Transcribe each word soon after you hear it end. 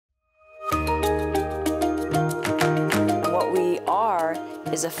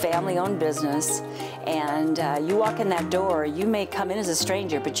is a family-owned business, and you walk in that door, you may come in as a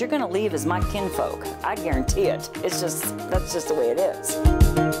stranger, but you're going to leave as my kinfolk. I guarantee it. It's just, that's just the way it is.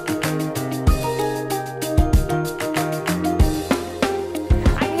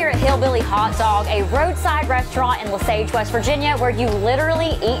 Hillbilly Hot Dog, a roadside restaurant in Lesage, West Virginia, where you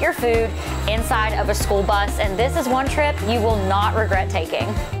literally eat your food inside of a school bus, and this is one trip you will not regret taking.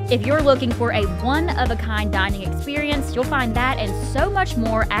 If you're looking for a one-of-a-kind dining experience, you'll find that and so much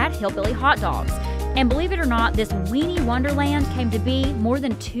more at Hillbilly Hot Dogs. And believe it or not, this weenie wonderland came to be more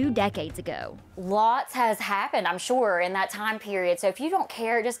than 2 decades ago. Lots has happened, I'm sure, in that time period. So if you don't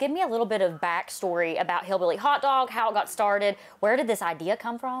care, just give me a little bit of backstory about Hillbilly Hot Dog, how it got started. Where did this idea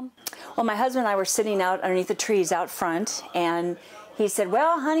come from? Well, my husband and I were sitting out underneath the trees out front, and he said,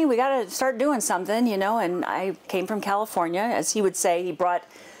 well, honey, we got to start doing something, you know, and I came from California. As he would say, he brought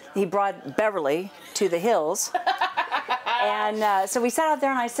Beverly to the hills. And so we sat out there,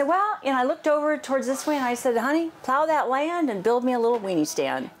 and I said, well, and I looked over towards this way, and I said, honey, plow that land and build me a little weenie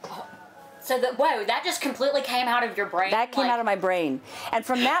stand. So whoa, that just completely came out of your brain? That came out of my brain. And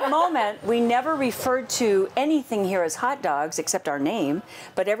from that moment, we never referred to anything here as hot dogs except our name,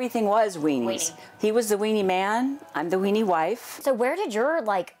 but everything was weenies. He was the weenie man, I'm the weenie wife. So where did your,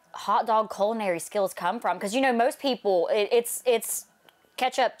 like, hot dog culinary skills come from? Because, you know, most people, it's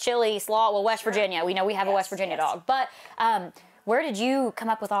ketchup, chili, slaw, well, West Virginia. We know we have a West Virginia dog. But where did you come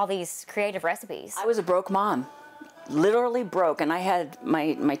up with all these creative recipes? I was a broke mom, literally broke. And I had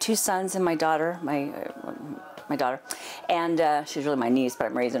my 2 sons and my daughter, my daughter. And she's really my niece, but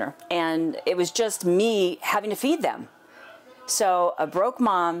I'm raising her. And it was just me having to feed them. So a broke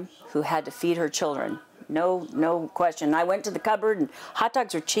mom who had to feed her children. No question. I went to the cupboard, and hot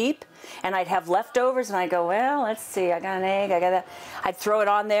dogs are cheap, and I'd have leftovers, and I'd go, well, let's see, I got an egg, I got that. I'd throw it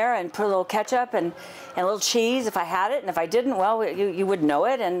on there and put a little ketchup and a little cheese if I had it, and if I didn't, well, you would know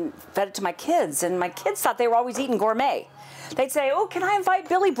it, and fed it to my kids, and my kids thought they were always eating gourmet. They'd say, oh, can I invite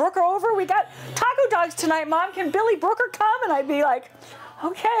Billy Brooker over? We got taco dogs tonight, Mom. Can Billy Brooker come? And I'd be like,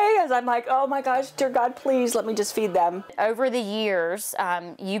 okay, as I'm like, oh my gosh, dear God, please let me just feed them. Over the years,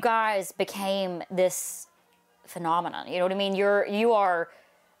 you guys became this phenomenon. You know what I mean? You are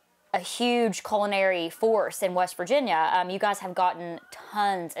a huge culinary force in West Virginia. You guys have gotten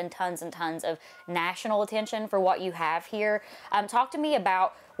tons and tons and tons of national attention for what you have here. Talk to me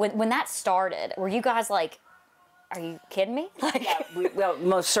about when that started. Were you guys like, are you kidding me? Like, yeah, well,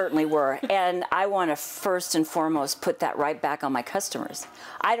 most certainly were. And I want to first and foremost put that right back on my customers.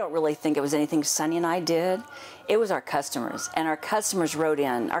 I don't really think it was anything Sonny and I did. It was our customers. And our customers wrote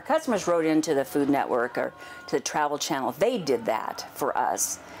in. Our customers wrote into the Food Network or to the Travel Channel. They did that for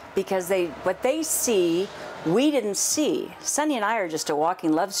us because what they see, we didn't see. Sonny and I are just a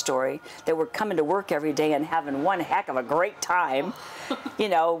walking love story that we're coming to work every day and having one heck of a great time, you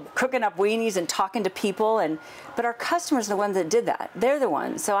know, cooking up weenies and talking to people. But our customers are the ones that did that. They're the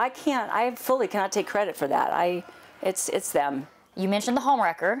ones. So I fully cannot take credit for that. It's them. You mentioned the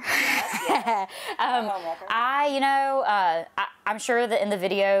homewrecker. Yes. I'm sure that in the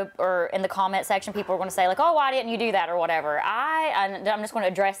video or in the comment section, people are going to say like, oh, why didn't you do that or whatever. I'm just going to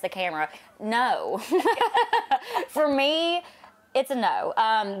address the camera. No. For me, it's a no.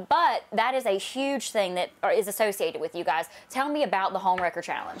 But that is a huge thing that is associated with you guys. Tell me about the homewrecker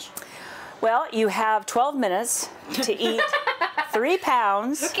challenge. Well, you have 12 minutes to eat 3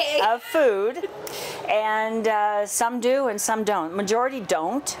 pounds of food, and some do and some don't. Majority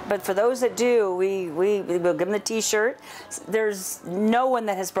don't, but for those that do, we'll give them the T-shirt. There's no one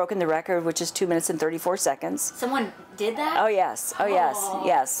that has broken the record, which is 2 minutes and 34 seconds. Someone did that? Oh, yes. Oh, yes. Oh.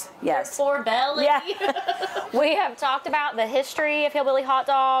 Yes. Yes. Your poor belly. Yeah. We have talked about the history of Hillbilly Hot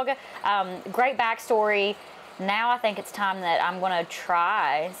Dog. Great backstory. Now I think it's time that I'm going to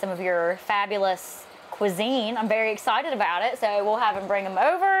try some of your fabulous cuisine. I'm very excited about it, so we'll have them bring them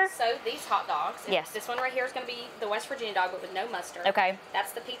over. So these hot dogs, yes. This one right here is going to be the West Virginia dog, but with no mustard. Okay.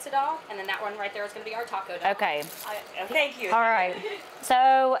 That's the pizza dog, and then that one right there is going to be our taco dog. Okay. Thank you. All right.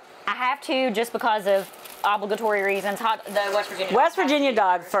 So I have to, just because of obligatory reasons, the West Virginia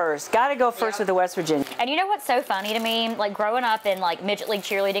dog first. Got to go first with the West Virginia. And you know what's so funny to me? Like growing up in like midget league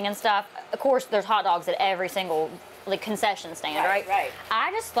cheerleading and stuff, of course there's hot dogs at every single like concession stand, right? Right.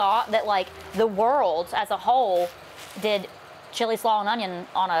 I just thought that like the world as a whole did chili, slaw, and onion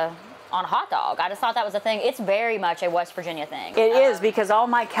on a hot dog. I just thought that was a thing. It's very much a West Virginia thing. It is, because all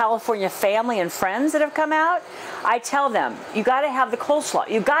my California family and friends that have come out, I tell them, you got to have the coleslaw.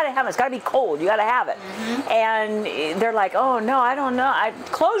 You got to have it. It's got to be cold. You got to have it. Mm-hmm. And they're like, oh no, I don't know.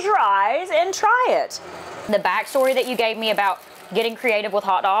 Close your eyes and try it. The backstory that you gave me about getting creative with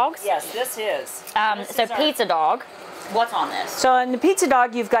hot dogs. Yes, this is. So pizza dog. What's on this? So in the pizza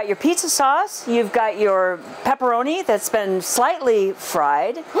dog, you've got your pizza sauce, you've got your pepperoni that's been slightly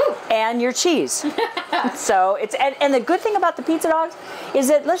fried, and your cheese. So it's, and the good thing about the pizza dogs is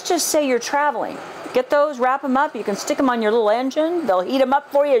that, let's just say you're traveling. Get those, wrap them up, you can stick them on your little engine. They'll heat them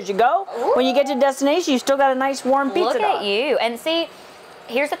up for you as you go. Ooh. When you get to destination, you still got a nice warm pizza dog. Look at you. And see,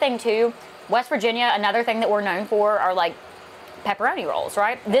 here's the thing too. West Virginia, another thing that we're known for are like pepperoni rolls,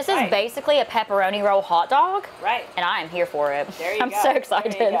 right? This is basically a pepperoni roll hot dog. Right. And I am here for it. There you go. I'm so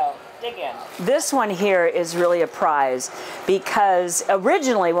excited. There you go. Dig in. This one here is really a prize because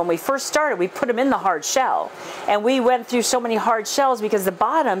originally when we first started, we put them in the hard shell. And we went through so many hard shells because the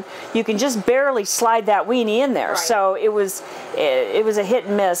bottom, you can just barely slide that weenie in there. Right. So it was a hit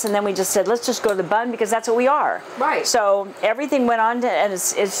and miss. And then we just said, let's just go to the bun because that's what we are. Right. So everything went on to, and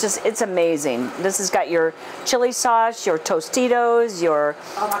it's amazing. This has got your chili sauce, your Tostitos, your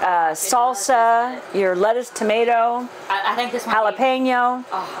salsa, your lettuce, tomato. I think this one jalapeno.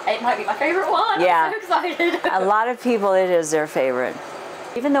 It might be my favorite one. Yeah. I'm so excited. A lot of people, it is their favorite.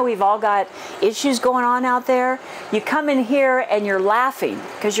 Even though we've all got issues going on out there, you come in here and you're laughing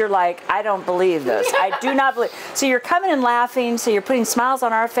because you're like, I don't believe this. I do not believe. So you're coming and laughing, so you're putting smiles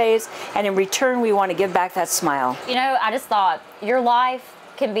on our face, and in return, we want to give back that smile. You know, I just thought your life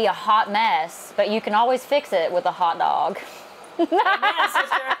can be a hot mess, but you can always fix it with a hot dog. There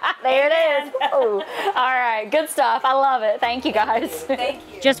it is. Ooh. All right, good stuff. I love it. Thank you, guys. Thank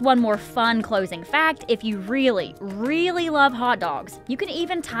you. Just one more fun closing fact. If you really, really love hot dogs, you can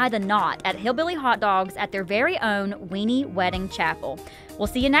even tie the knot at Hillbilly Hotdogs at their very own Weenie Wedding Chapel. We'll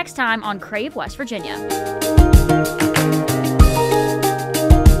see you next time on Crave West Virginia.